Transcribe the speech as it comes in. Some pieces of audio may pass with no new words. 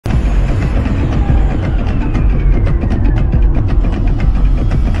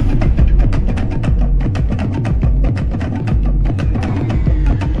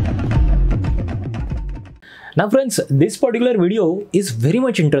Now friends, this particular video is very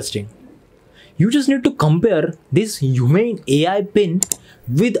much interesting. You just need to compare this Humane AI pin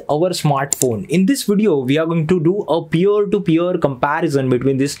with our smartphone. In this video, we are going to do a peer-to-peer comparison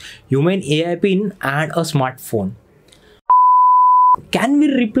between this Humane AI pin and a smartphone. Can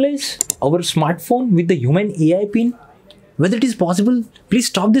we replace our smartphone with the Humane AI pin? Whether it is possible, please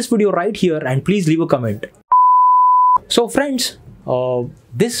stop this video right here and please leave a comment. So friends,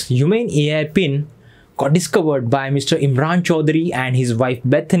 this Humane AI pin got discovered by Mr. Imran Chaudhary and his wife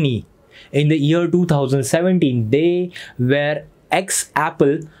Bethany in the year 2017. They were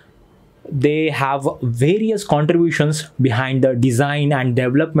ex-Apple. They have various contributions behind the design and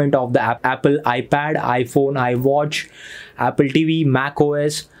development of the Apple iPad, iPhone, iWatch, Apple TV, Mac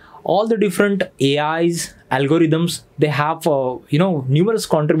OS, all the different AIs, algorithms. They have numerous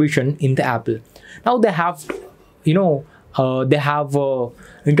contribution in the Apple. Now they have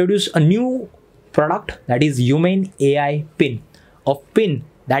introduced a new product, that is Humane AI pin, a pin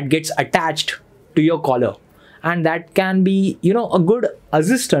that gets attached to your collar, and that can be a good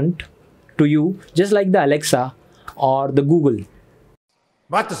assistant to you, just like the Alexa or the Google.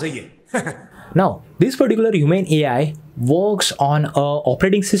 Now this particular Humane AI works on a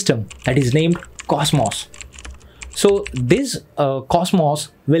operating system that is named Cosmos. So this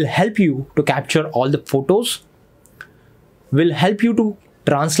Cosmos will help you to capture all the photos, will help you to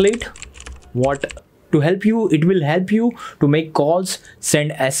translate, it will help you to make calls,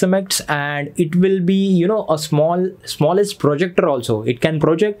 send SMS, and it will be a smallest projector also. It can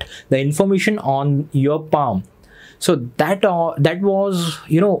project the information on your palm. So that was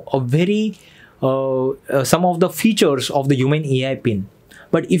a very some of the features of the Humane AI pin.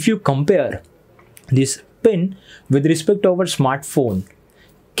 But if you compare this pin with respect to our smartphone,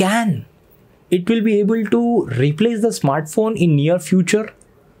 it will be able to replace the smartphone in near future?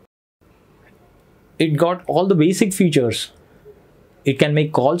 It got all the basic features. It can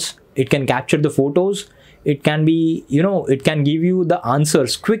make calls, it can capture the photos, it can be, it can give you the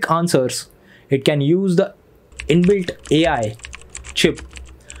answers, quick answers. It can use the inbuilt AI chip.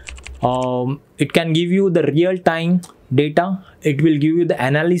 It can give you the real-time data. It will give you the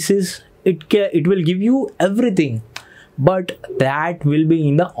analysis. It will give you everything, but that will be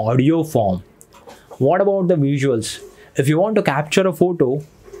in the audio form. What about the visuals? If you want to capture a photo,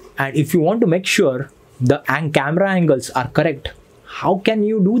 and if you want to make sure the camera angles are correct, how can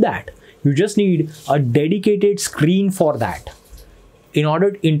you do that? You just need a dedicated screen for that.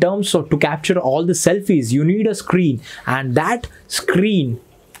 In terms of to capture all the selfies, you need a screen, and that screen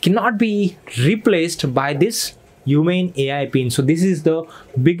cannot be replaced by this Humane AI pin. So this is the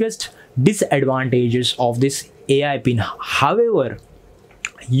biggest disadvantages of this AI pin. However,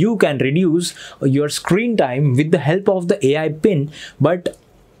 you can reduce your screen time with the help of the AI pin, but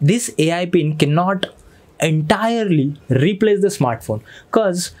this AI pin cannot entirely replace the smartphone,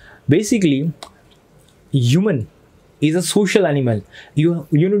 because basically human is a social animal. You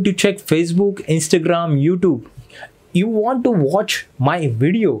need to check Facebook, Instagram, YouTube. You want to watch my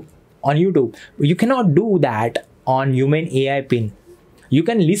video on YouTube, you cannot do that on Humane AI pin. You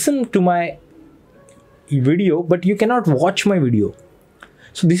can listen to my video, but you cannot watch my video.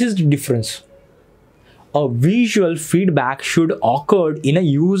 So this is the difference. A visual feedback should occur in a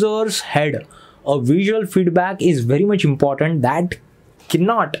user's head. A visual feedback is very much important. That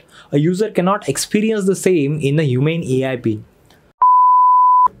a user cannot experience the same in the Humane AI pin.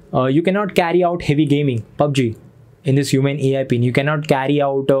 You cannot carry out heavy gaming, PUBG, in this Humane AI pin. You cannot carry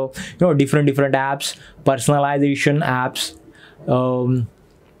out different apps, personalization apps.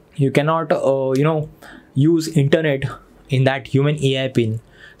 You cannot use internet in that Humane AI pin.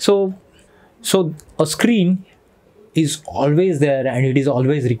 So a screen is always there, and it is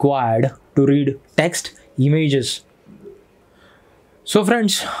always required to read text, images. So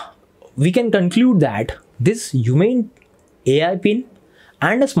friends, we can conclude that this Humane AI pin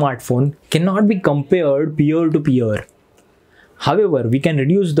and a smartphone cannot be compared peer-to-peer. However, we can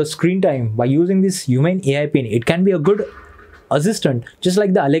reduce the screen time by using this Humane AI pin. It can be a good assistant, just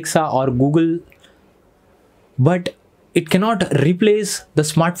like the Alexa or Google, but it cannot replace the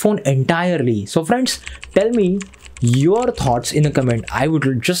smartphone entirely. So friends, tell me your thoughts in the comment. I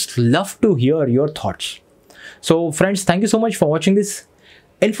would just love to hear your thoughts. So friends, thank you so much for watching this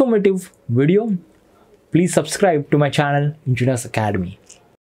informative video. Please subscribe to my channel, Engineers Academy.